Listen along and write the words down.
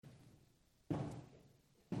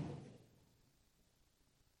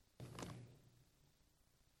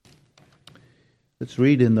Let's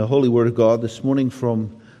read in the Holy Word of God this morning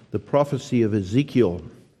from the prophecy of Ezekiel.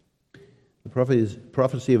 The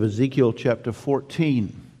prophecy of Ezekiel chapter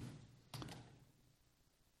 14.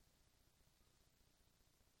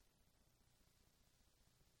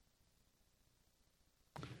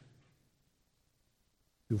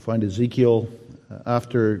 You'll find Ezekiel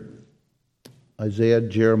after Isaiah,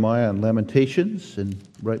 Jeremiah, and Lamentations, and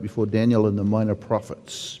right before Daniel and the minor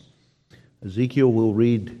prophets. Ezekiel will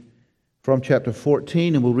read from chapter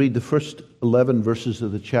 14, and we'll read the first 11 verses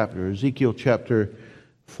of the chapter. Ezekiel chapter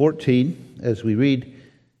 14, as we read,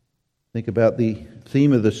 think about the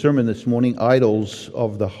theme of the sermon this morning, idols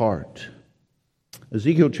of the heart.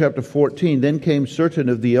 Ezekiel chapter 14, then came certain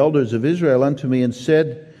of the elders of Israel unto me and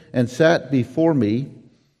said, and sat before me,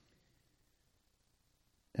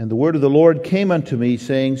 and the word of the Lord came unto me,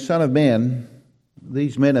 saying, Son of man,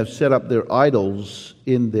 these men have set up their idols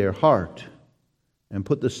in their heart, and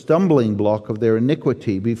put the stumbling block of their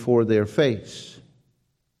iniquity before their face.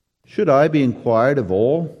 Should I be inquired at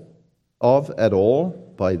all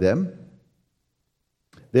by them?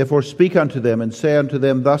 Therefore speak unto them, and say unto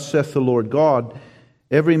them, Thus saith the Lord God,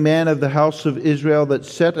 Every man of the house of Israel that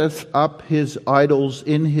setteth up his idols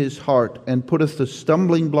in his heart, and putteth the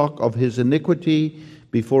stumbling block of his iniquity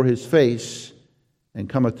before his face, and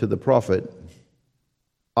cometh to the prophet,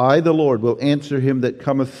 I, the Lord, will answer him that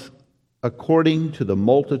cometh according to the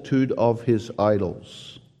multitude of his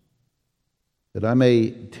idols, that I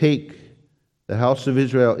may take the house of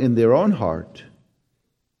Israel in their own heart,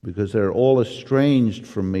 because they are all estranged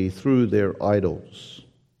from me through their idols.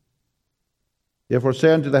 Therefore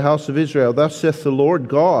say unto the house of Israel, Thus saith the Lord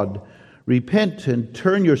God, Repent and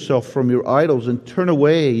turn yourself from your idols, and turn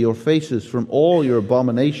away your faces from all your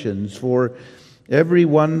abominations, for every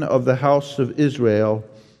one of the house of Israel,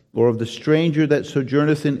 or of the stranger that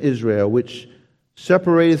sojourneth in Israel, which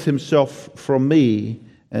separateth himself from me,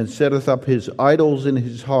 and setteth up his idols in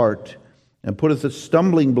his heart, and putteth the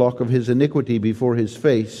stumbling block of his iniquity before his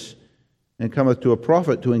face, and cometh to a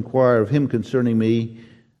prophet to inquire of him concerning me,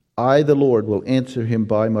 I, the Lord, will answer him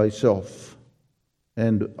by myself.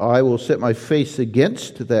 And I will set my face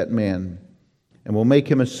against that man, and will make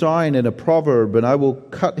him a sign and a proverb, and I will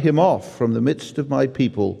cut him off from the midst of my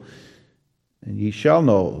people, and ye shall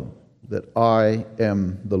know that I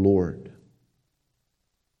am the Lord.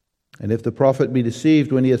 And if the prophet be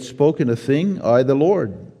deceived when he hath spoken a thing, I, the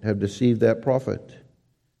Lord, have deceived that prophet.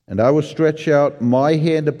 And I will stretch out my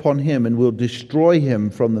hand upon him, and will destroy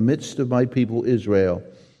him from the midst of my people Israel.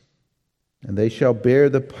 And they shall bear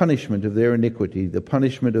the punishment of their iniquity. The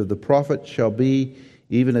punishment of the prophet shall be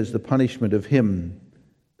even as the punishment of him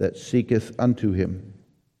that seeketh unto him,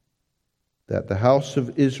 that the house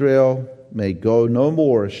of Israel may go no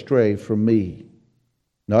more astray from me,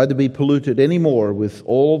 neither be polluted any more with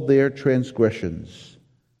all their transgressions,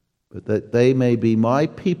 but that they may be my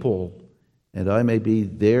people, and I may be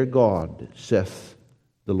their God, saith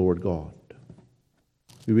the Lord God.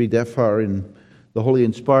 We read that far in the Holy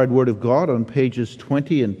Inspired Word of God on pages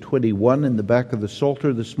 20 and 21 in the back of the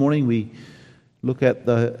Psalter. This morning we look at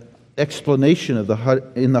the explanation of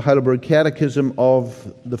in the Heidelberg Catechism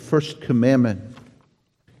of the first commandment.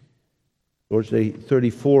 Lord's Day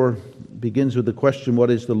 34 begins with the question,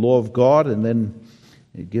 what is the law of God? And then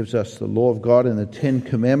it gives us the law of God in the Ten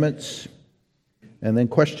Commandments. And then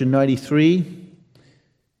question 93,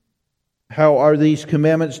 how are these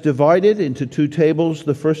commandments divided? Into two tables,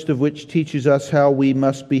 the first of which teaches us how we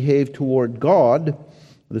must behave toward God.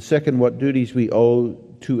 The second, what duties we owe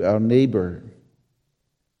to our neighbor.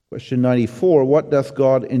 Question 94, what doth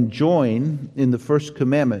God enjoin in the first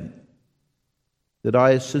commandment? That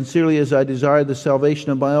I, as sincerely as I desire the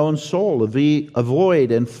salvation of my own soul,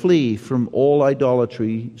 avoid and flee from all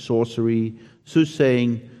idolatry, sorcery,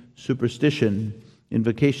 soothsaying, superstition,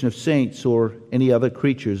 invocation of saints, or any other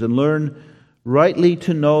creatures, and learn rightly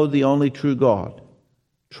to know the only true God.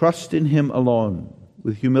 Trust in Him alone,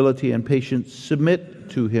 with humility and patience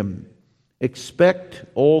submit to Him. Expect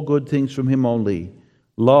all good things from Him only.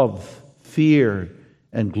 Love, fear,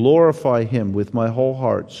 and glorify Him with my whole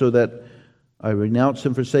heart, so that I renounce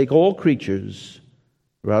and forsake all creatures,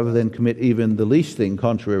 rather than commit even the least thing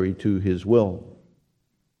contrary to His will.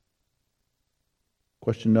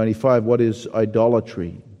 Question 95, what is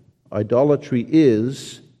idolatry? Idolatry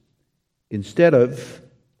is, instead of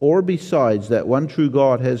or besides that one true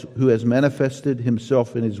God who has manifested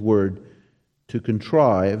Himself in His Word, to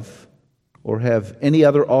contrive or have any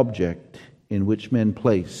other object in which men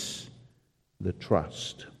place the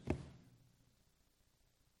trust.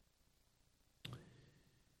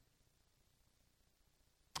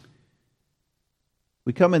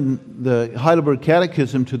 We come in the Heidelberg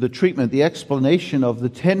Catechism to the treatment, the explanation of the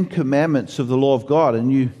 10 commandments of the law of God.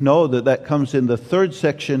 And you know that comes in the third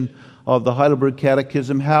section of the Heidelberg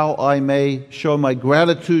Catechism, how I may show my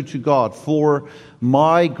gratitude to God for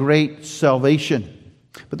my great salvation.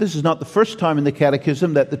 But this is not the first time in the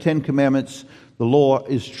Catechism that the 10 commandments, the law,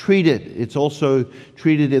 is treated. It's also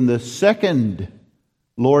treated in the second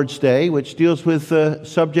Lord's Day, which deals with the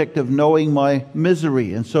subject of knowing my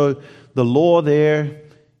misery. And so the law there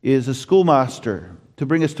is a schoolmaster to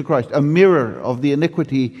bring us to Christ, a mirror of the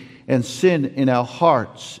iniquity and sin in our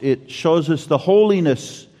hearts. It shows us the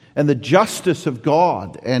holiness and the justice of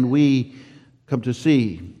God, and we come to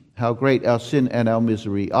see how great our sin and our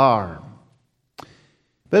misery are.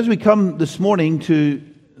 But as we come this morning to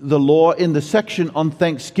the law in the section on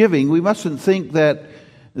thanksgiving, we mustn't think that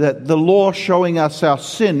the law showing us our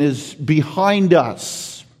sin is behind us.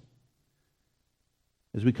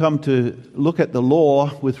 As we come to look at the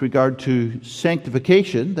law with regard to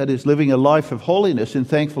sanctification, that is, living a life of holiness and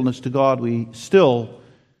thankfulness to God, we still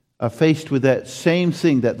are faced with that same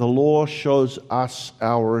thing, that the law shows us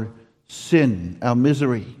our sin, our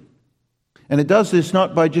misery. And it does this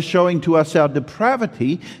not by just showing to us our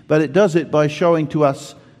depravity, but it does it by showing to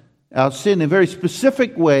us our sin in very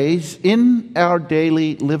specific ways in our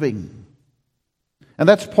daily living. And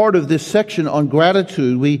that's part of this section on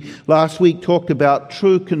gratitude. We last week talked about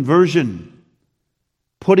true conversion,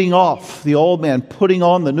 putting off the old man, putting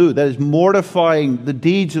on the new. That is mortifying the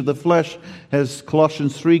deeds of the flesh, as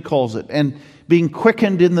Colossians 3 calls it, and being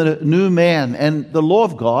quickened in the new man. And the law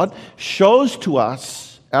of God shows to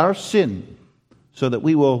us our sin so that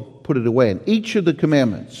we will put it away. And each of the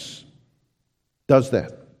commandments does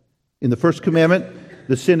that. In the first commandment,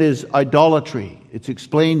 the sin is idolatry. It's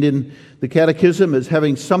explained in the Catechism as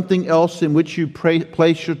having something else in which you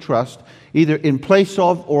place your trust, either in place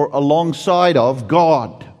of or alongside of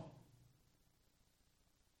God.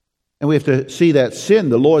 And we have to see that sin.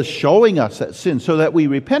 The law is showing us that sin so that we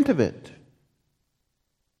repent of it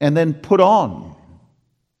and then put on,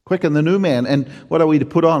 quicken the new man. And what are we to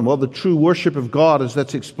put on? Well, the true worship of God, as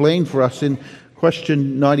that's explained for us in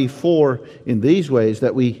Question 94 in these ways: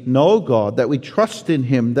 that we know God, that we trust in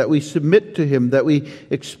Him, that we submit to Him, that we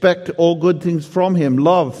expect all good things from Him,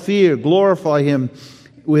 love, fear, glorify Him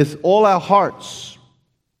with all our hearts.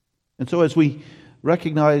 And so as we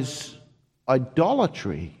recognize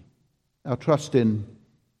idolatry, our trust in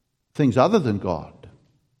things other than God,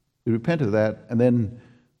 we repent of that, and then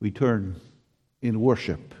we turn in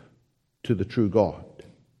worship to the true God.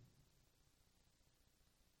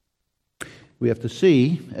 We have to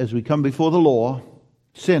see, as we come before the law,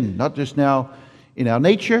 sin, not just now in our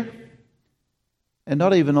nature, and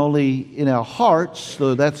not even only in our hearts,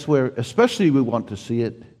 though that's where especially we want to see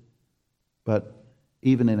it, but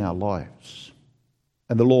even in our lives.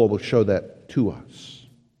 And the law will show that to us.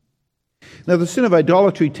 Now, the sin of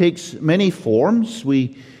idolatry takes many forms.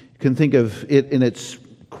 We can think of it in its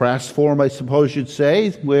crass form, I suppose you'd say,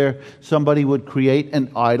 where somebody would create an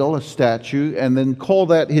idol, a statue, and then call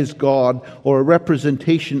that his God or a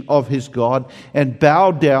representation of his God and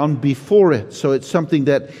bow down before it. So it's something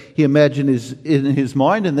that he imagines in his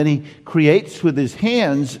mind, and then he creates with his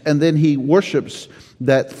hands, and then he worships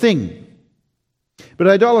that thing. But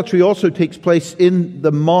idolatry also takes place in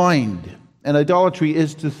the mind. And idolatry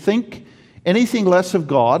is to think anything less of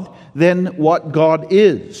God than what God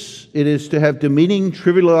is. It is to have demeaning,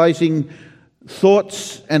 trivializing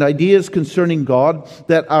thoughts and ideas concerning God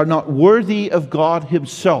that are not worthy of God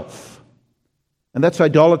Himself. And that's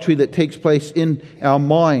idolatry that takes place in our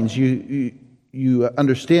minds. You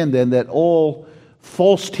understand then that all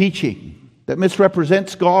false teaching that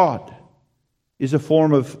misrepresents God is a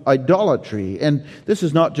form of idolatry. And this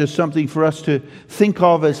is not just something for us to think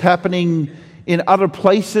of as happening in other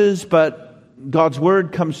places, but God's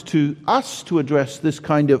Word comes to us to address this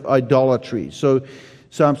kind of idolatry. So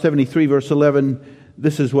Psalm 73 verse 11,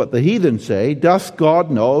 this is what the heathen say: "Doth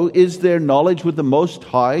God know? Is there knowledge with the Most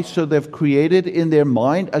High? So they've created in their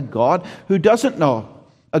mind a God who doesn't know,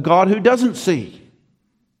 a God who doesn't see."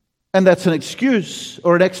 And that's an excuse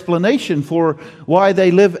or an explanation for why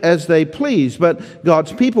they live as they please. But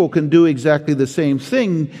God's people can do exactly the same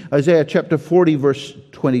thing. Isaiah chapter 40 verse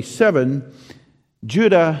 27,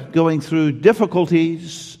 Judah, going through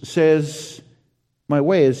difficulties, says, "My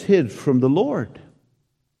way is hid from the Lord.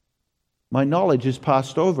 My knowledge is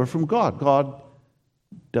passed over from God." God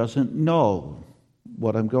doesn't know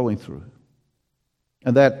what I'm going through.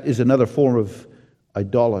 And that is another form of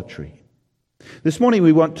idolatry. This morning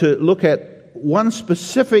we want to look at one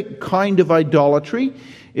specific kind of idolatry.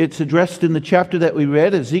 It's addressed in the chapter that we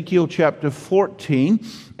read, Ezekiel chapter 14,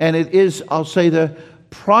 and it is, I'll say, the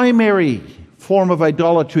primary form of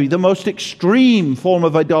idolatry, the most extreme form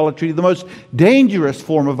of idolatry, the most dangerous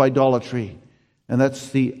form of idolatry. And that's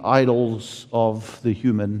the idols of the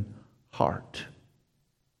human heart.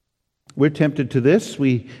 We're tempted to this.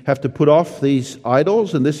 We have to put off these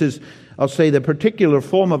idols, and this is, I'll say, the particular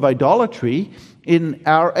form of idolatry in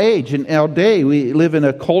our age, in our day. We live in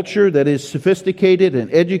a culture that is sophisticated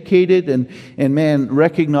and educated, and man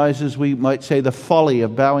recognizes, we might say, the folly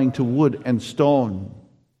of bowing to wood and stone.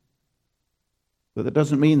 But that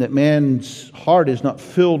doesn't mean that man's heart is not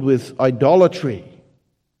filled with idolatry.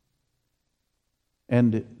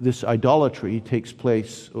 And this idolatry takes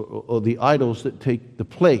place, or the idols that take the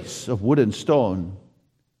place of wood and stone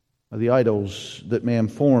are the idols that man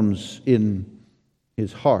forms in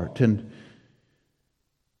his heart. And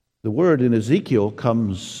the word in Ezekiel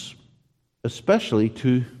comes especially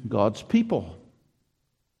to God's people.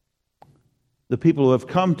 The people who have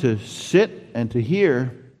come to sit and to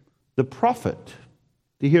hear the prophet,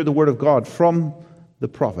 to hear the word of God from the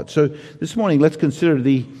prophet. So this morning, let's consider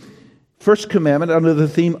the first commandment under the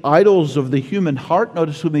theme, idols of the human heart.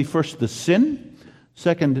 Notice with me first the sin.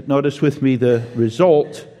 Second, notice with me the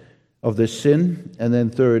result of this sin. And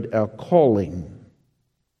then third, our calling.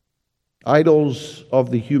 Idols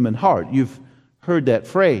of the human heart. You've heard that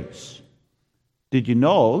phrase. Did you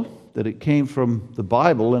know that it came from the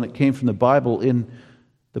Bible, and it came from the Bible in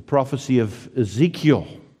the prophecy of Ezekiel?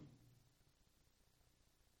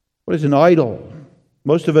 What is an idol?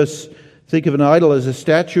 Most of us think of an idol as a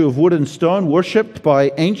statue of wood and stone worshipped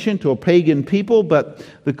by ancient or pagan people, but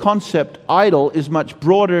the concept idol is much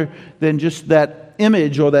broader than just that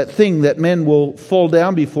image or that thing that men will fall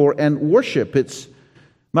down before and worship. It's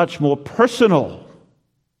much more personal.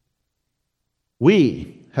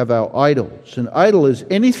 We have our idols. An idol is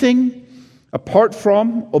anything apart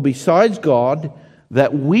from or besides God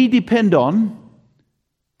that we depend on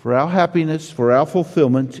for our happiness, for our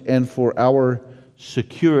fulfillment, and for our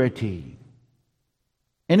security.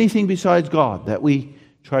 Anything besides God that we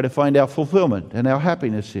try to find our fulfillment and our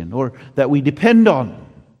happiness in, or that we depend on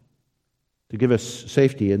to give us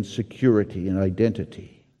safety and security and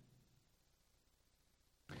identity.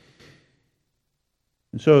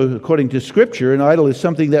 And so, according to Scripture, an idol is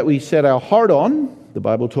something that we set our heart on. The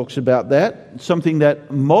Bible talks about that. Something that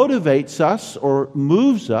motivates us or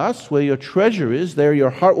moves us. Where your treasure is, there your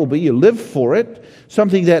heart will be. You live for it.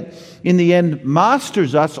 Something that, in the end,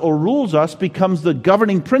 masters us or rules us, becomes the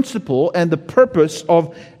governing principle and the purpose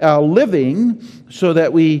of our living, so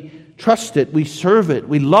that we trust it, we serve it,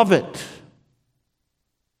 we love it.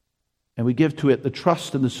 And we give to it the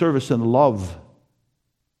trust and the service and the love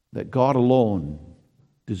that God alone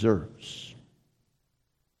deserves.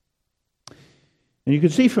 And you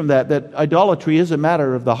can see from that idolatry is a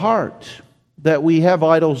matter of the heart, that we have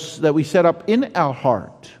idols that we set up in our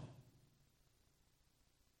heart.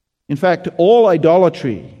 In fact, all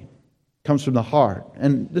idolatry comes from the heart.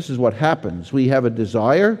 And this is what happens. We have a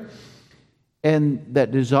desire, and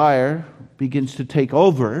that desire begins to take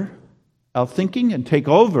over our thinking and take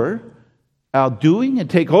over our doing and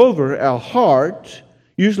take over our heart.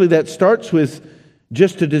 Usually that starts with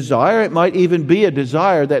just a desire. It might even be a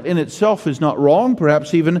desire that in itself is not wrong,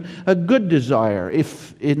 perhaps even a good desire.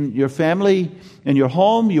 If in your family, in your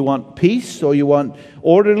home, you want peace, or you want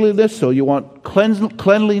orderliness, or you want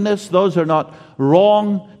cleanliness, those are not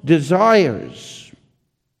wrong desires.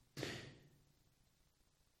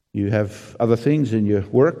 You have other things in your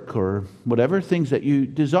work or whatever, things that you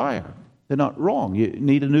desire. They're not wrong. You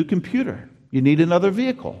need a new computer. You need another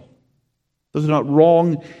vehicle. Those are not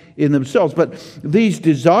wrong in themselves. But these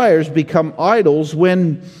desires become idols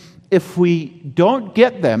when, if we don't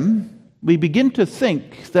get them, we begin to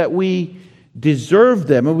think that we deserve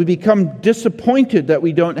them, and we become disappointed that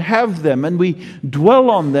we don't have them, and we dwell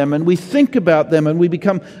on them, and we think about them, and we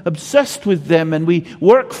become obsessed with them, and we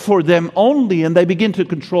work for them only, and they begin to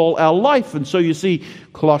control our life. And so you see,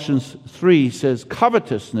 Colossians 3 says,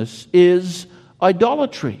 covetousness is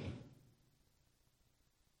idolatry.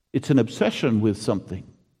 It's an obsession with something.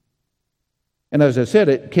 And as I said,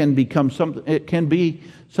 it can be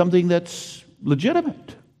something that's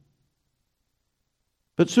legitimate.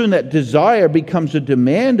 But soon that desire becomes a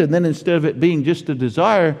demand, and then instead of it being just a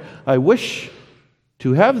desire, I wish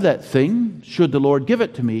to have that thing, should the Lord give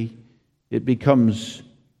it to me, it becomes,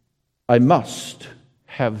 I must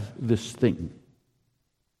have this thing.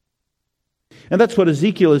 And that's what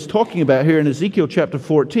Ezekiel is talking about here in Ezekiel chapter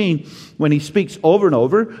 14, when he speaks over and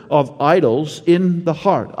over of idols in the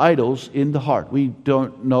heart. Idols in the heart. We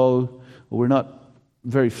don't know, we're not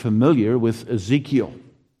very familiar with Ezekiel.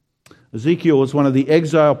 Ezekiel was one of the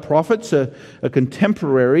exile prophets, a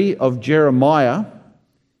contemporary of Jeremiah.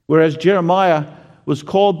 Whereas Jeremiah was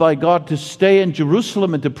called by God to stay in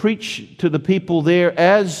Jerusalem and to preach to the people there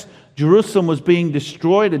as Jerusalem was being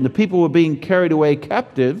destroyed and the people were being carried away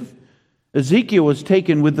captive, Ezekiel was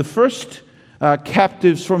taken with the first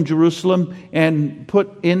captives from Jerusalem and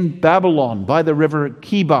put in Babylon by the river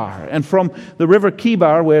Chebar. And from the river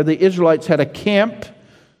Chebar, where the Israelites had a camp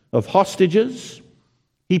of hostages,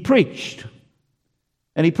 he preached.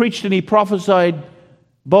 And he preached and he prophesied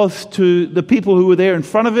both to the people who were there in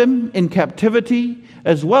front of him in captivity,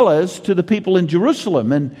 as well as to the people in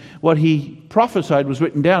Jerusalem. And what he prophesied was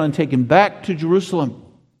written down and taken back to Jerusalem.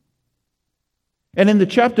 And in the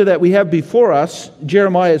chapter that we have before us,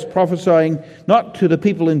 Jeremiah is prophesying not to the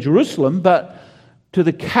people in Jerusalem, but to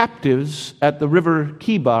the captives at the river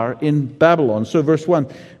Chebar in Babylon. So verse 1,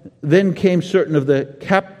 then came certain of the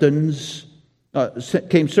captains,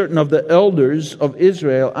 came certain of the elders of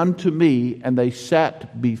Israel unto me, and they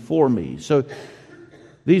sat before me. So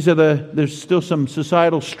there's still some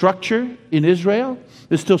societal structure in Israel.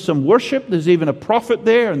 There's still some worship. There's even a prophet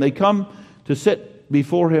there, and they come to sit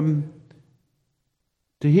before him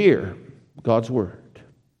to hear God's word.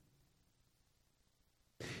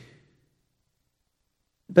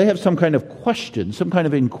 They have some kind of question, some kind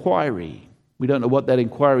of inquiry. We don't know what that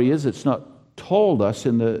inquiry is. It's not told us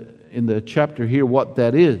in the chapter here what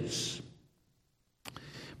that is.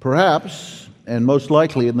 Perhaps, and most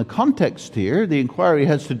likely in the context here, the inquiry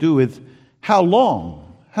has to do with how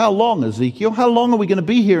long? How long, Ezekiel? How long are we going to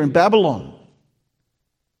be here in Babylon?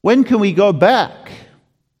 When can we go back?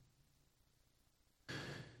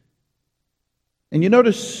 And you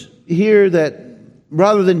notice here that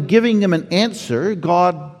rather than giving them an answer,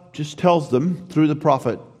 God just tells them through the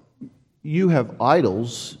prophet, you have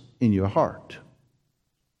idols in your heart.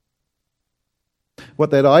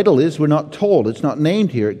 What that idol is, we're not told. It's not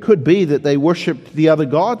named here. It could be that they worshipped the other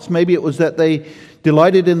gods. Maybe it was that they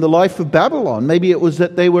delighted in the life of Babylon. Maybe it was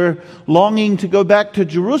that they were longing to go back to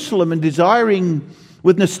Jerusalem and desiring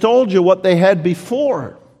with nostalgia what they had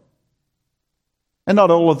before. And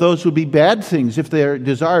not all of those would be bad things. If their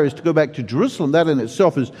desire is to go back to Jerusalem, that in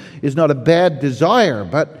itself is not a bad desire.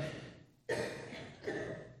 But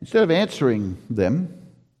instead of answering them,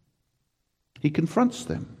 he confronts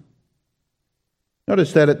them.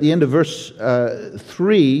 Notice that at the end of verse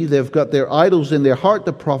 3, they've got their idols in their heart,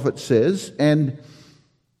 the prophet says, and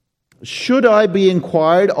should I be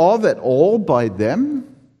inquired of at all by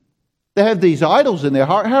them? They have these idols in their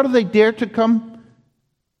heart. How do they dare to come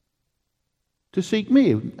to seek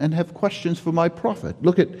me and have questions for my prophet?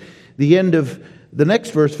 Look at the end of the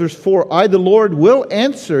next verse, verse 4. I, the Lord, will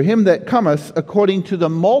answer him that cometh according to the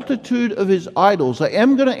multitude of his idols. I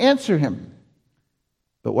am going to answer him.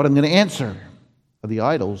 But what I'm going to answer are the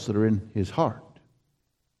idols that are in his heart.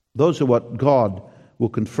 Those are what God will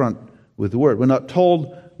confront with the word. We're not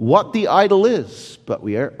told what the idol is, but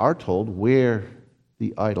we are told where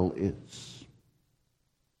the idol is.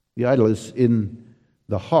 The idol is in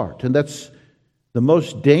the heart. And that's the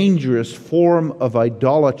most dangerous form of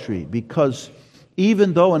idolatry, because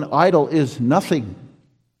even though an idol is nothing,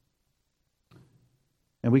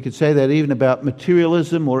 and we could say that even about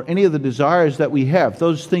materialism or any of the desires that we have,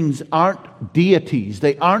 those things aren't deities.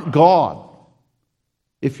 They aren't God.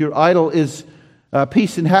 If your idol is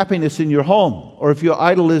peace and happiness in your home, or if your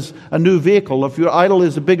idol is a new vehicle, or if your idol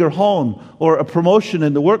is a bigger home or a promotion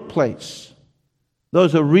in the workplace,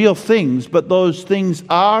 those are real things, but those things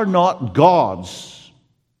are not gods.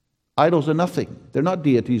 Idols are nothing. They're not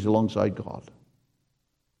deities alongside God.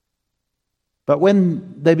 But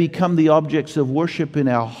when they become the objects of worship in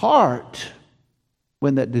our heart,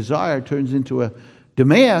 when that desire turns into a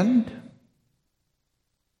demand,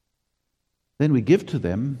 then we give to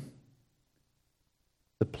them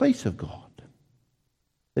the place of God.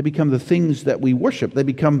 They become the things that we worship. They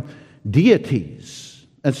become deities.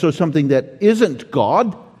 And so something that isn't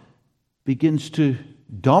God begins to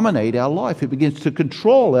dominate our life. It begins to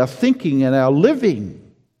control our thinking and our living.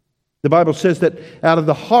 The Bible says that out of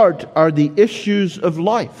the heart are the issues of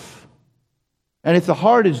life. And if the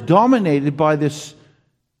heart is dominated by this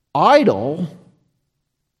idol,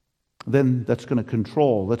 then that's going to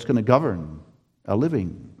control, that's going to govern our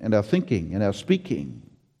living and our thinking and our speaking.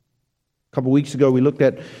 A couple of weeks ago we looked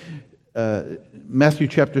at Matthew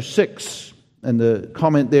chapter 6. And the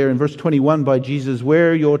comment there in verse 21 by Jesus,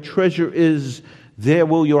 where your treasure is, there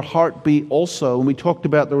will your heart be also. And we talked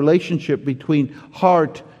about the relationship between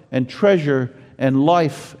heart and treasure and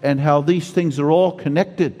life and how these things are all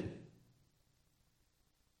connected.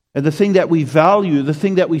 And the thing that we value, the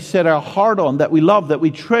thing that we set our heart on, that we love, that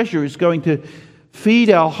we treasure is going to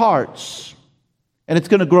feed our hearts. And it's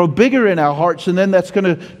going to grow bigger in our hearts, and then that's going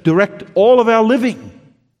to direct all of our living.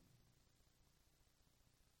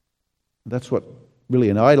 That's what really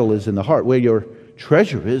an idol is in the heart. Where your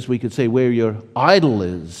treasure is, we could say where your idol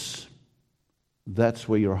is, that's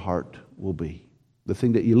where your heart will be. The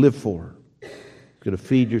thing that you live for is going to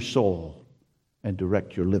feed your soul and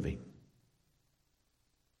direct your living.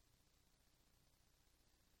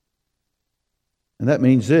 And that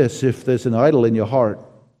means this: if there's an idol in your heart,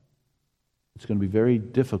 it's going to be very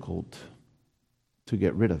difficult to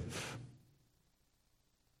get rid of.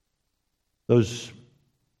 Those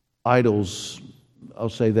idols, I'll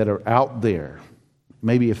say, that are out there,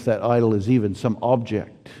 maybe if that idol is even some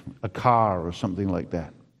object, a car or something like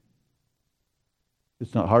that,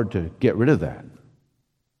 it's not hard to get rid of that.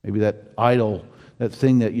 Maybe that idol, that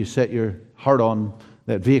thing that you set your heart on,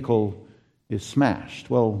 that vehicle is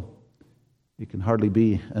smashed. Well, it can hardly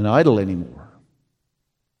be an idol anymore.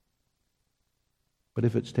 But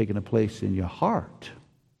if it's taken a place in your heart,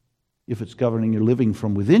 if it's governing your living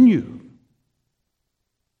from within you,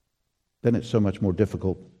 then it's so much more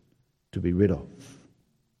difficult to be rid of.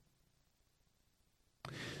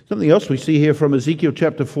 Something else we see here from Ezekiel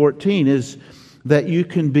chapter 14 is that you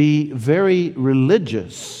can be very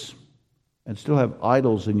religious and still have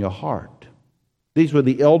idols in your heart. These were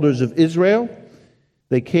the elders of Israel.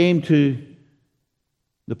 They came to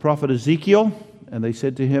the prophet Ezekiel, and they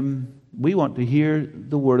said to him, "We want to hear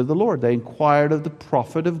the word of the Lord." They inquired of the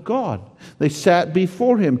prophet of God. They sat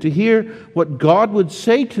before him to hear what God would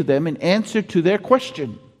say to them in answer to their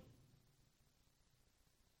question.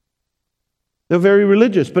 They're very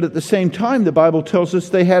religious, but at the same time, the Bible tells us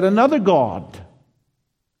they had another God,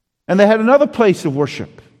 and they had another place of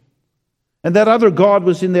worship. And that other God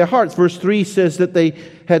was in their hearts. Verse 3 says that they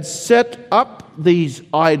had set up these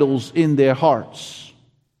idols in their hearts.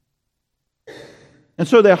 And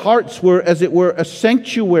so their hearts were, as it were, a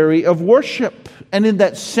sanctuary of worship. And in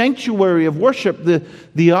that sanctuary of worship,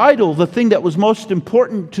 the idol, the thing that was most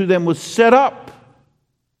important to them, was set up.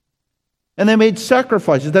 And they made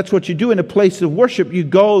sacrifices. That's what you do in a place of worship. You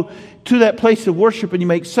go to that place of worship and you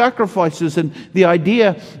make sacrifices. And the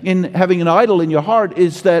idea in having an idol in your heart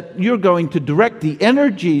is that you're going to direct the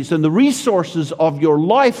energies and the resources of your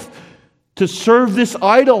life to serve this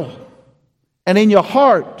idol. And in your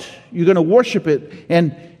heart, you're going to worship it,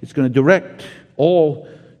 and it's going to direct all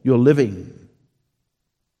your living.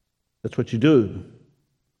 That's what you do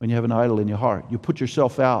when you have an idol in your heart. You put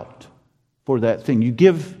yourself out for that thing. You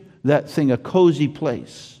give that thing a cozy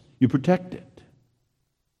place. You protect it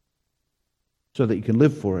so that you can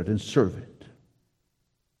live for it and serve it.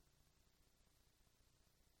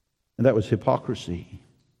 And that was hypocrisy.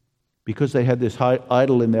 Because they had this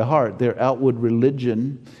idol in their heart, their outward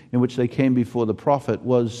religion in which they came before the prophet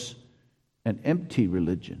was an empty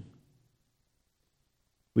religion.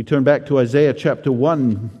 We turn back to Isaiah chapter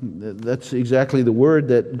 1. That's exactly the word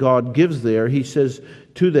that God gives there. He says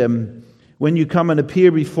to them, "When you come and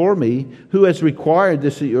appear before me, who has required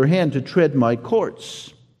this at your hand to tread my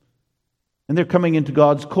courts?" And they're coming into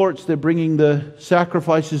God's courts. They're bringing the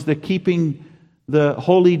sacrifices. They're keeping the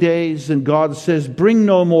holy days, and God says, "Bring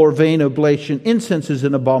no more vain oblation. Incense is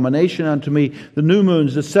an abomination unto me. The new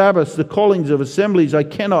moons, the Sabbaths, the callings of assemblies I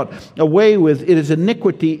cannot away with. It is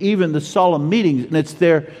iniquity, even the solemn meetings." And it's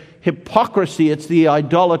their hypocrisy, it's the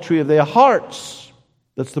idolatry of their hearts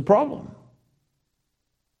that's the problem.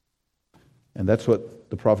 And that's what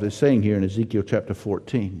the prophet is saying here in Ezekiel chapter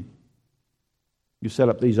 14. You set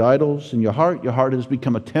up these idols in your heart. Your heart has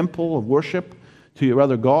become a temple of worship to your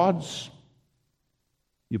other gods.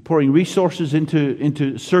 You're pouring resources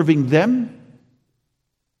into serving them.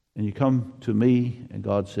 And you come to me, and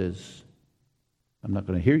God says, "I'm not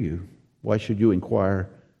going to hear you. Why should you inquire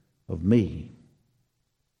of me?"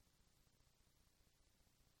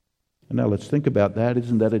 And now let's think about that.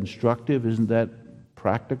 Isn't that instructive? Isn't that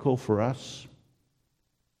practical for us?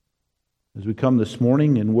 As we come this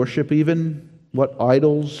morning and worship even, what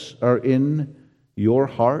idols are in your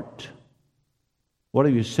heart? What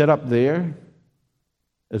have you set up there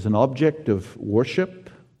as an object of worship?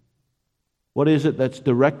 What is it that's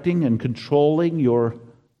directing and controlling your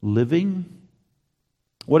living?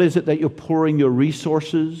 What is it that you're pouring your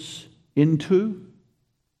resources into?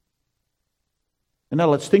 And now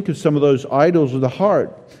let's think of some of those idols of the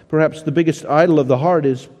heart. Perhaps the biggest idol of the heart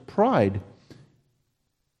is pride.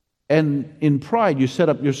 And in pride, you set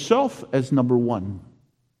up yourself as number one.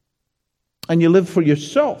 And you live for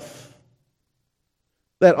yourself.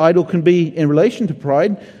 That idol can be, in relation to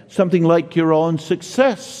pride, something like your own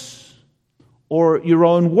success, or your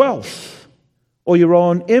own wealth, or your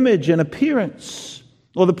own image and appearance,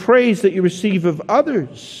 or the praise that you receive of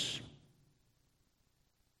others.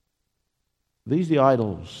 These are the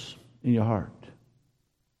idols in your heart.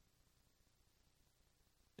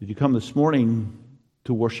 Did you come this morning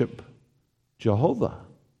to worship Jehovah?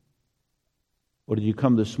 Or did you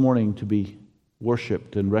come this morning to be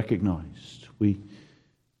worshipped and recognized? We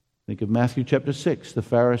think of Matthew chapter 6, the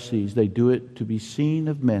Pharisees, they do it to be seen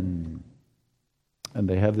of men, and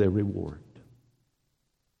they have their reward.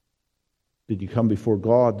 Did you come before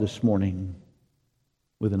God this morning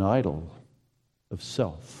with an idol of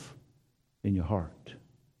self in your heart?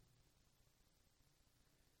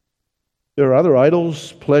 There are other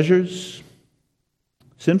idols, pleasures,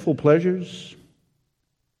 sinful pleasures,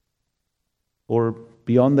 or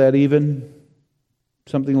beyond that even,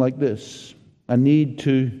 something like this: a need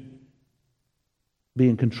to be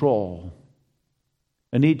in control,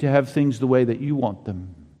 a need to have things the way that you want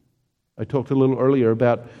them. I talked a little earlier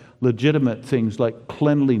about legitimate things like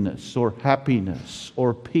cleanliness or happiness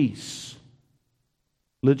or peace.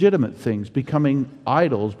 Legitimate things becoming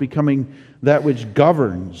idols, becoming that which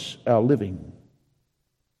governs our living.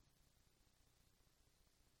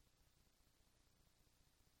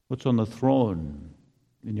 What's on the throne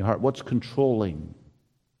in your heart? What's controlling?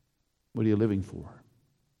 What are you living for?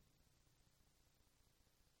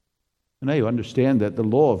 And now you understand that the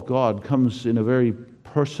law of God comes in a very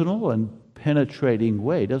personal and penetrating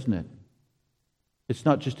way, doesn't it? It's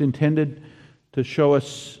not just intended to show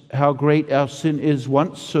us how great our sin is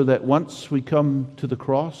once, so that once we come to the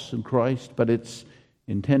cross and Christ, but it's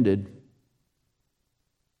intended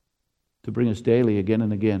to bring us daily, again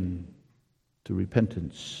and again, to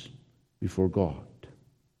repentance before God.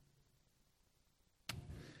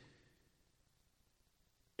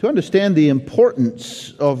 To understand the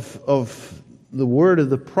importance of the word of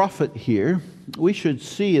the prophet here, we should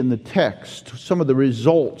see in the text some of the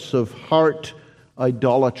results of heart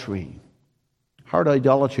idolatry. Heart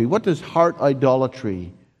idolatry. What does heart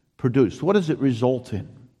idolatry produce? What does it result in?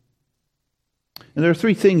 And there are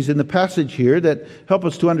three things in the passage here that help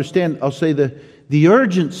us to understand, I'll say, the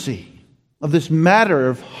urgency of this matter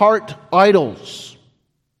of heart idols.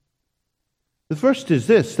 The first is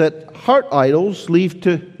this, that heart idols lead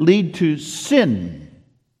to sin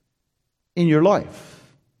in your life.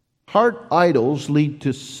 Heart idols lead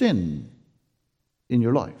to sin in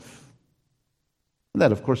your life. And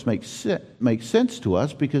that, of course, makes sense to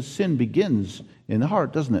us, because sin begins in the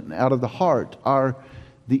heart, doesn't it? And out of the heart are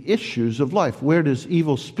the issues of life. Where does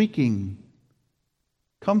evil speaking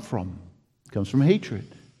come from? It comes from hatred.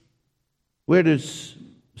 Where does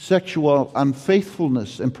sexual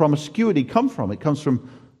unfaithfulness and promiscuity come from? It comes from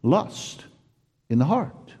lust in the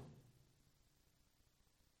heart.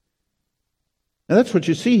 And that's what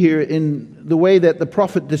you see here in the way that the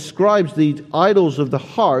prophet describes these idols of the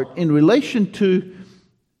heart in relation to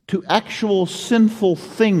actual sinful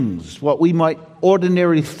things, what we might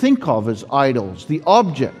ordinarily think of as idols, the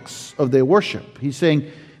objects of their worship. He's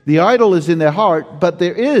saying the idol is in their heart, but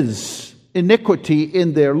there is iniquity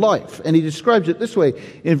in their life. And he describes it this way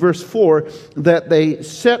in verse 4, that they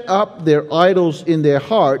set up their idols in their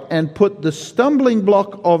heart and put the stumbling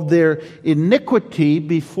block of their iniquity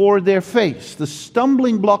before their face. The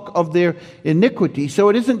stumbling block of their iniquity. So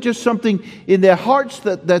it isn't just something in their hearts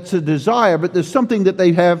that's a desire, but there's something that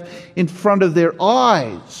they have in front of their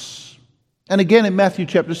eyes. And again in Matthew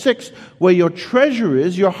chapter 6, where your treasure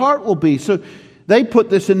is, your heart will be. So they put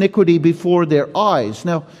this iniquity before their eyes.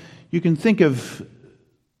 Now, you can think of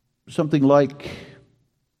something like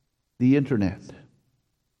the internet,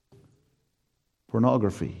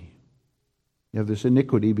 pornography. You have this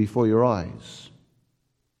iniquity before your eyes.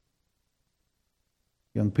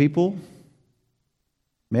 Young people,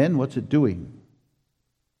 men, what's it doing?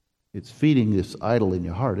 It's feeding this idol in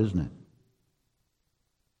your heart, isn't it?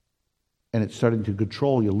 And it's starting to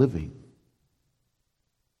control your living.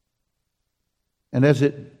 And as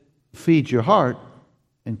it feeds your heart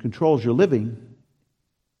and controls your living,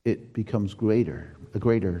 it becomes a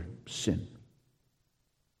greater sin.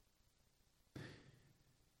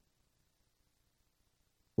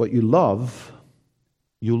 What you love,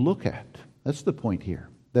 you look at. That's the point here.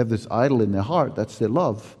 They have this idol in their heart, that's their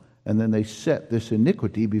love, and then they set this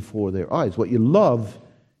iniquity before their eyes. What you love,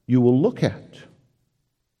 you will look at.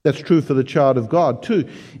 That's true for the child of God too.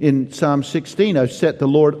 In Psalm 16, I've set the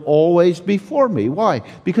Lord always before me. Why?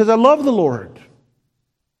 Because I love the Lord.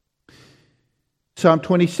 Psalm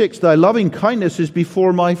 26, thy loving kindness is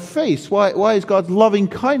before my face. Why is God's loving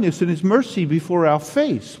kindness and His mercy before our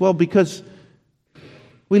face? Well, because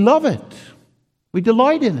we love it. We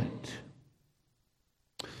delight in it.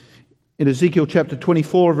 In Ezekiel chapter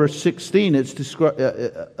 24, verse 16, it's described,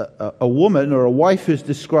 a woman or a wife is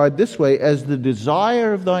described this way, as the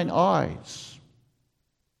desire of thine eyes.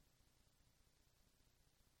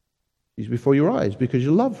 She's before your eyes because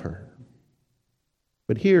you love her.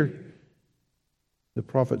 But here, the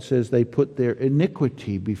prophet says they put their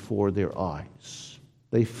iniquity before their eyes.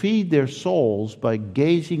 They feed their souls by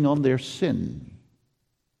gazing on their sin.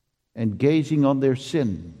 And gazing on their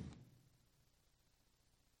sin,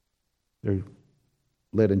 they're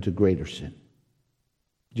led into greater sin.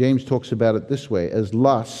 James talks about it this way, as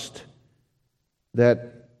lust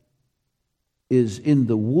that is in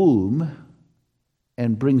the womb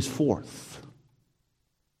and brings forth.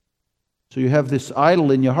 So you have this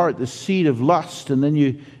idol in your heart, this seed of lust, and then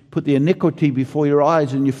you put the iniquity before your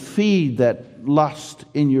eyes and you feed that lust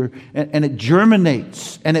in your, and it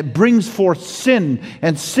germinates and it brings forth sin.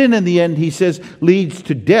 And sin in the end, he says, leads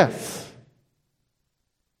to death.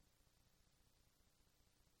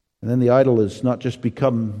 And then the idol is not just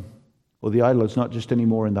become, well, the idol is not just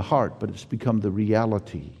anymore in the heart, but it's become the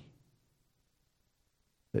reality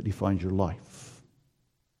that defines your life.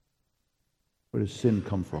 Where does sin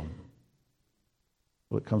come from?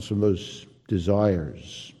 Well, it comes from those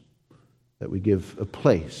desires that we give a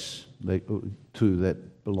place to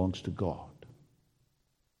that belongs to God.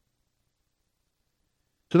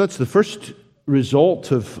 So that's the first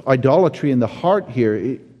result of idolatry in the heart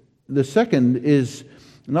here. The second is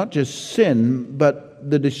not just sin, but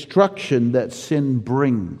the destruction that sin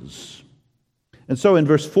brings. And so in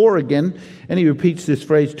verse 4 again, and he repeats this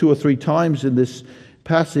phrase 2 or 3 times in this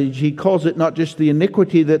passage, he calls it not just the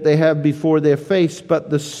iniquity that they have before their face, but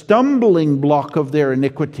the stumbling block of their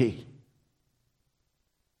iniquity.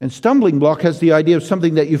 And stumbling block has the idea of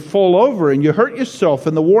something that you fall over and you hurt yourself.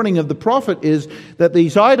 And the warning of the prophet is that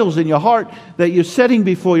these idols in your heart that you're setting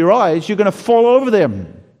before your eyes, you're going to fall over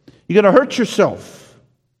them. You're going to hurt yourself.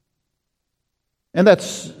 And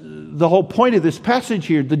that's the whole point of this passage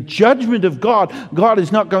here. The judgment of God. God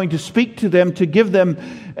is not going to speak to them to give them,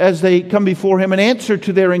 as they come before Him, an answer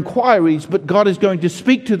to their inquiries, but God is going to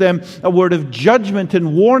speak to them a word of judgment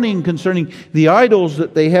and warning concerning the idols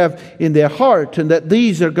that they have in their heart, and that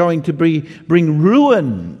these are going to bring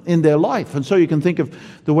ruin in their life. And so you can think of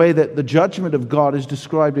the way that the judgment of God is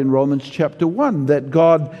described in Romans chapter 1, that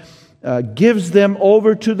God gives them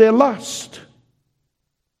over to their lust.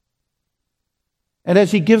 And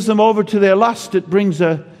as He gives them over to their lust, it brings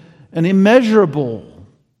an immeasurable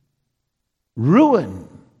ruin,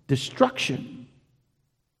 destruction.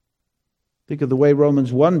 Think of the way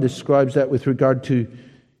Romans 1 describes that with regard to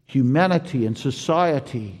humanity and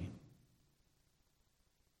society,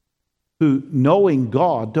 who, knowing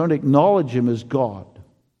God, don't acknowledge Him as God,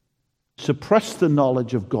 suppress the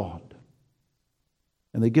knowledge of God,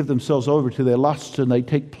 and they give themselves over to their lusts, and they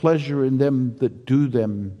take pleasure in them that do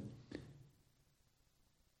them.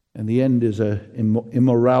 And the end is an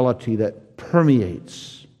immorality that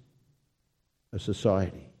permeates a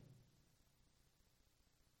society.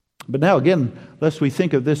 But now again, lest we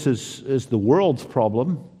think of this as the world's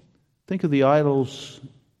problem, think of the idols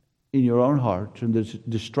in your own heart and the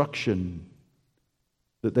destruction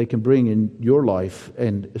that they can bring in your life,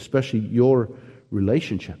 and especially your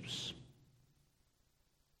relationships.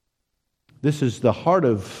 This is the heart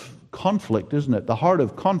of conflict, isn't it? The heart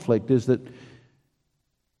of conflict is that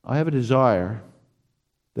I have a desire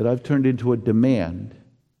that I've turned into a demand,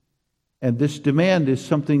 and this demand is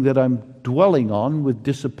something that I'm dwelling on with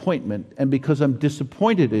disappointment, and because I'm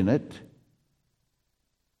disappointed in it,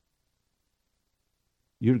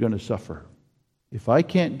 you're going to suffer. If I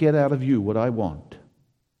can't get out of you what I want,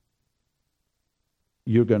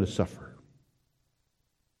 you're going to suffer.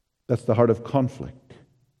 That's the heart of conflict.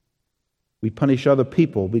 We punish other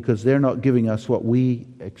people because they're not giving us what we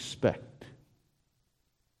expect.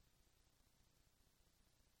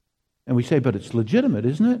 And we say, but it's legitimate,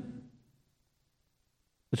 isn't it?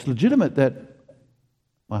 It's legitimate that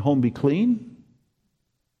my home be clean.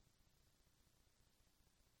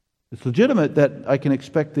 It's legitimate that I can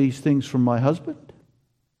expect these things from my husband.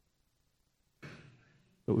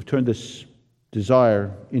 But we've turned this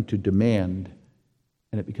desire into demand,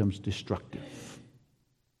 and it becomes destructive.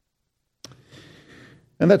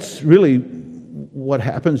 And that's really what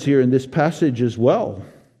happens here in this passage as well.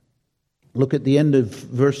 Look at the end of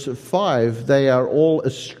verse 5. They are all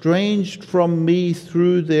estranged from me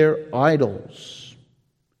through their idols.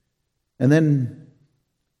 And then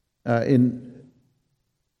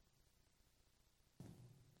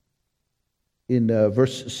in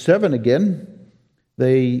verse 7 again,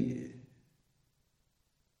 they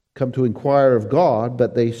come to inquire of God,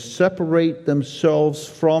 but they separate themselves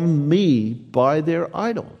from me by their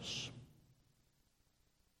idols.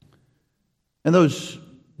 And those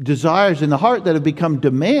desires in the heart that have become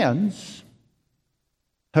demands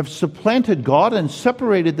have supplanted God and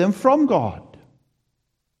separated them from God.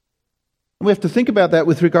 And we have to think about that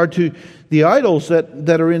with regard to the idols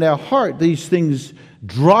that are in our heart. These things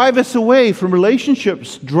drive us away from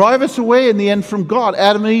relationships, drive us away in the end from God.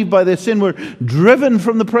 Adam and Eve, by their sin, were driven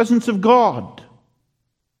from the presence of God.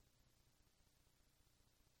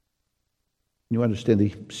 You understand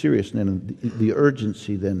the seriousness and the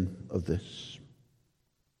urgency then of this.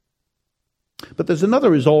 But there's another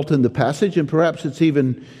result in the passage, and perhaps it's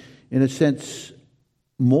even, in a sense,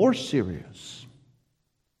 more serious.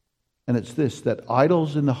 And it's this, that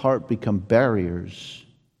idols in the heart become barriers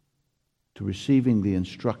to receiving the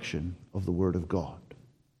instruction of the Word of God.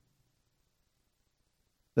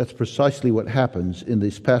 That's precisely what happens in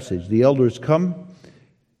this passage. The elders come,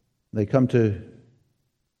 they come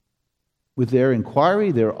with their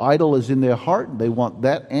inquiry, their idol is in their heart, they want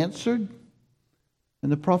that answered.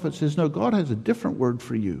 And the prophet says, no, God has a different word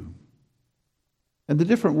for you. And the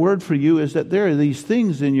different word for you is that there are these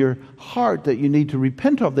things in your heart that you need to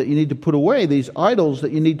repent of, that you need to put away, these idols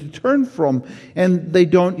that you need to turn from. And they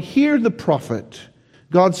don't hear the prophet.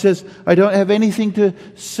 God says, I don't have anything to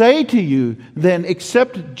say to you then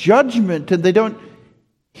except judgment. And they don't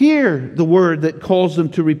hear the word that calls them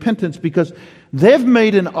to repentance because they've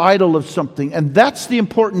made an idol of something. And that's the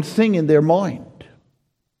important thing in their mind.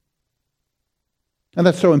 And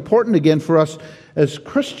that's so important again for us as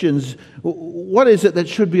Christians. What is it that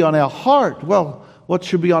should be on our heart? Well, what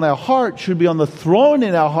should be on our heart, should be on the throne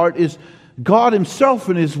in our heart, is God Himself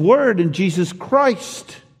and His Word and Jesus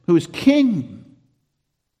Christ, who is King.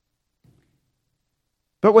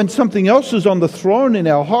 But when something else is on the throne in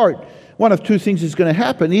our heart, one of two things is going to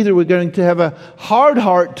happen. Either we're going to have a hard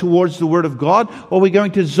heart towards the Word of God, or we're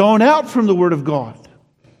going to zone out from the Word of God.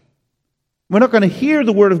 We're not going to hear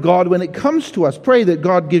the Word of God when it comes to us. Pray that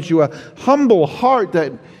God gives you a humble heart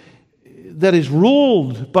that is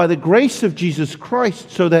ruled by the grace of Jesus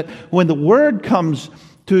Christ, so that when the Word comes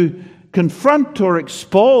to confront or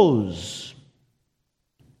expose,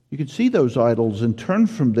 you can see those idols and turn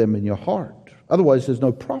from them in your heart. Otherwise, there's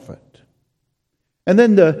no profit. And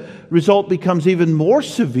then the result becomes even more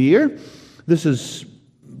severe. This is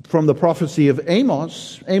from the prophecy of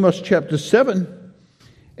Amos, Amos chapter 7.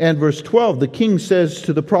 And verse 12, the king says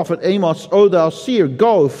to the prophet Amos, O thou seer,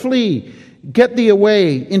 go, flee, get thee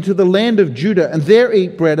away into the land of Judah, and there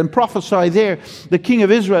eat bread, and prophesy there. The king of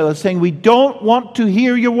Israel is saying, we don't want to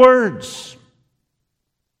hear your words.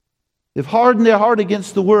 They've hardened their heart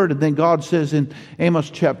against the word. And then God says in Amos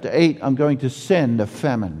chapter 8, I'm going to send a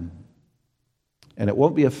famine. And it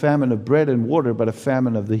won't be a famine of bread and water, but a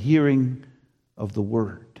famine of the hearing of the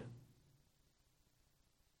word.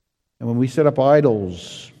 And when we set up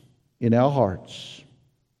idols in our hearts,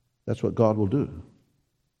 that's what God will do.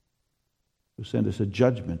 He'll send us a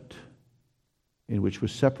judgment in which we're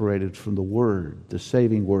separated from the Word, the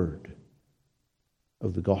saving Word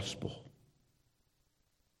of the gospel.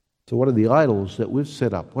 So what are the idols that we've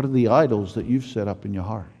set up? What are the idols that you've set up in your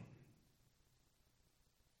heart?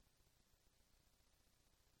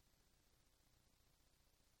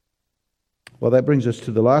 Well, that brings us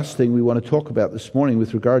to the last thing we want to talk about this morning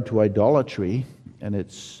with regard to idolatry, and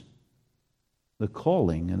it's the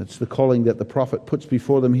calling. And it's the calling that the prophet puts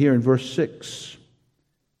before them here in verse 6.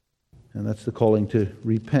 And that's the calling to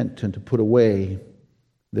repent and to put away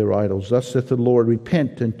their idols. Thus saith the Lord,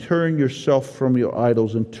 repent and turn yourself from your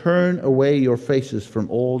idols and turn away your faces from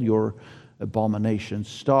all your abominations.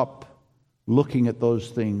 Stop looking at those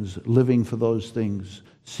things, living for those things,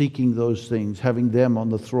 seeking those things, having them on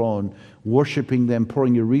the throne, worshiping them,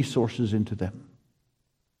 pouring your resources into them.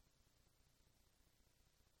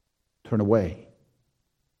 Turn away.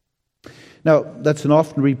 Now, that's an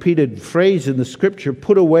often repeated phrase in the Scripture,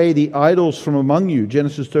 put away the idols from among you.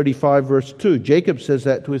 Genesis 35, verse 2. Jacob says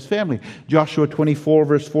that to his family. Joshua 24,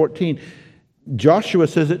 verse 14. Joshua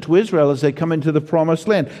says it to Israel as they come into the promised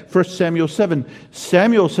land. 1 Samuel 7.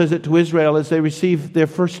 Samuel says it to Israel as they receive their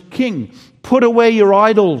first king. Put away your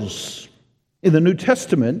idols. In the New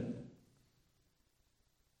Testament,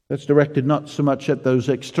 that's directed not so much at those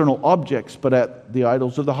external objects, but at the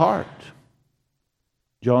idols of the heart.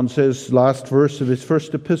 John says, last verse of his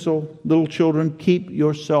first epistle, little children, keep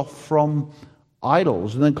yourself from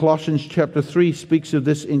idols. And then Colossians chapter 3 speaks of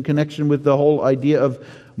this in connection with the whole idea of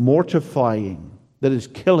mortifying, that is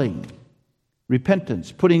killing,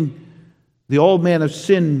 repentance, putting the old man of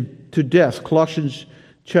sin to death. Colossians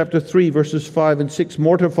chapter 3 verses 5 and 6,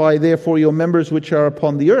 mortify therefore your members which are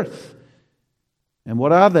upon the earth. And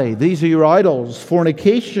what are they? These are your idols: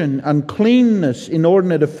 fornication, uncleanness,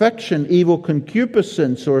 inordinate affection, evil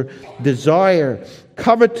concupiscence or desire,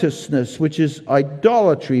 covetousness, which is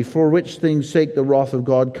idolatry, for which things' sake the wrath of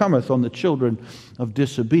God cometh on the children of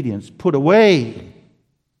disobedience. Put away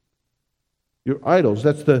Your idols.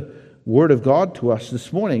 That's the word of God to us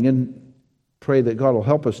this morning. And pray that God will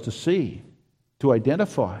help us to see, to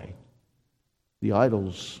identify the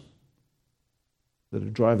idols that are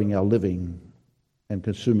driving our living and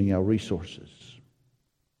consuming our resources.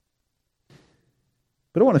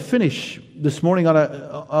 But I want to finish this morning on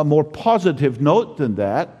a more positive note than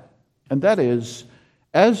that, and that is,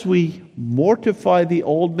 as we mortify the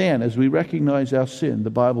old man, as we recognize our sin, the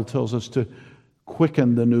Bible tells us to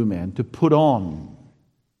quicken the new man, to put on.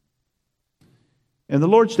 And the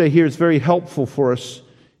Lord's Day here is very helpful for us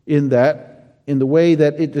in that, in the way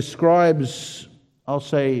that it describes, I'll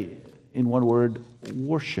say in one word,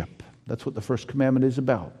 worship. That's what the first commandment is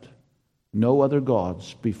about. No other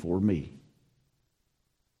gods before me.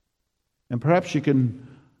 And perhaps you can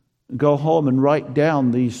go home and write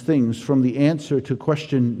down these things from the answer to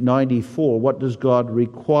question 94. What does God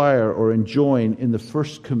require or enjoin in the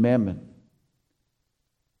first commandment?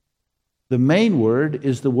 The main word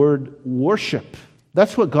is the word worship.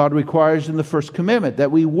 That's what God requires in the first commandment,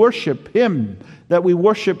 that we worship Him, that we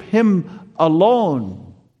worship Him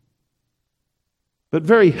alone. But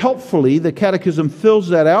very helpfully, the Catechism fills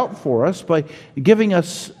that out for us by giving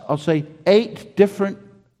us, I'll say, 8 different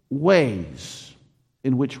ways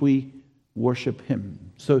in which we worship Him.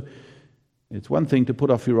 So it's one thing to put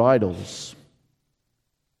off your idols,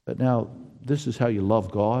 but now this is how you love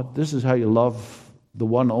God. This is how you love the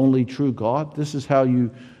one only true God. This is how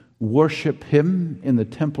you worship Him in the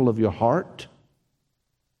temple of your heart.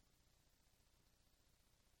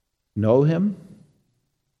 Know Him,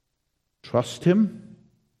 trust Him,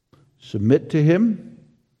 submit to Him,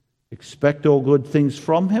 expect all good things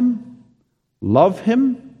from Him, love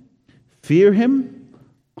Him, fear Him,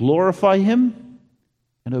 glorify Him,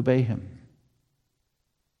 and obey Him.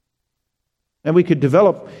 And we could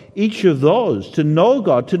develop each of those. To know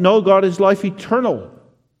God is life eternal.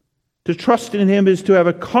 To trust in Him is to have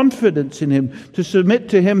a confidence in Him. To submit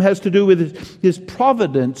to Him has to do with His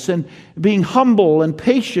providence and being humble and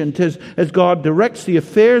patient as God directs the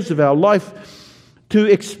affairs of our life. To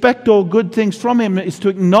expect all good things from Him is to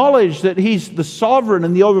acknowledge that He's the sovereign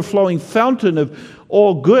and the overflowing fountain of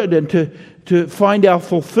all good, and to find our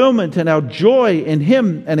fulfillment and our joy in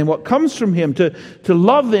Him and in what comes from Him. To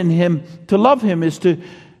love in Him, to love Him is to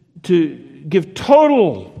give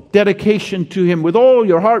total dedication to Him with all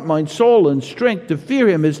your heart, mind, soul, and strength. To fear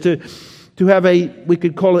Him is to have we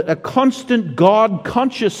could call it a constant God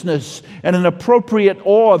consciousness and an appropriate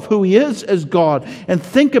awe of who He is as God. And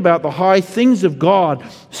think about the high things of God.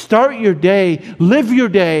 Start your day, live your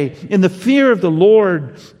day in the fear of the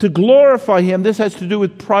Lord, to glorify Him. This has to do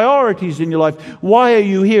with priorities in your life. Why are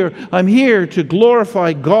you here? I'm here to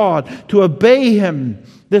glorify God, to obey Him.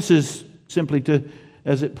 This is simply to,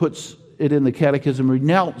 as it puts it in the Catechism,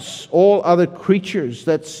 renounce all other creatures.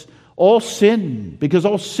 That's all sin, because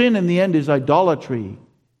all sin in the end is idolatry.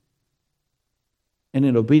 And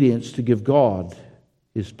in obedience to give God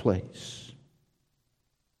His place.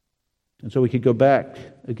 And so we could go back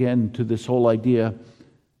again to this whole idea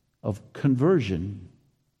of conversion.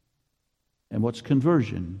 And what's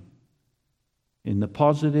conversion? In the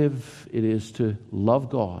positive, it is to love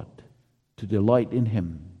God, to delight in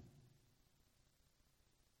Him.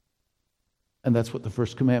 And that's what the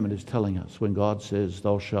first commandment is telling us when God says,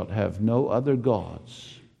 "Thou shalt have no other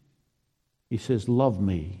gods." He says, love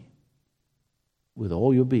me with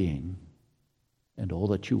all your being and all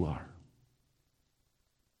that you are.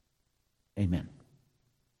 Amen.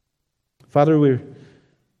 Father, we're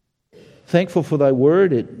thankful for Thy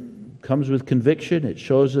word. It comes with conviction. It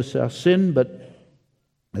shows us our sin, but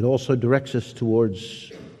it also directs us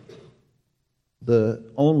towards the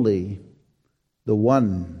only, the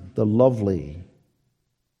one, the lovely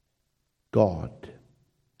God,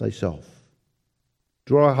 Thyself.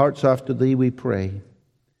 Draw our hearts after Thee, we pray,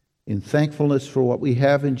 in thankfulness for what we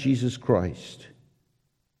have in Jesus Christ.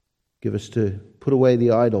 Give us to put away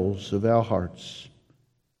the idols of our hearts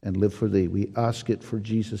and live for Thee. We ask it for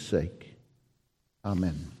Jesus' sake.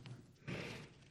 Amen.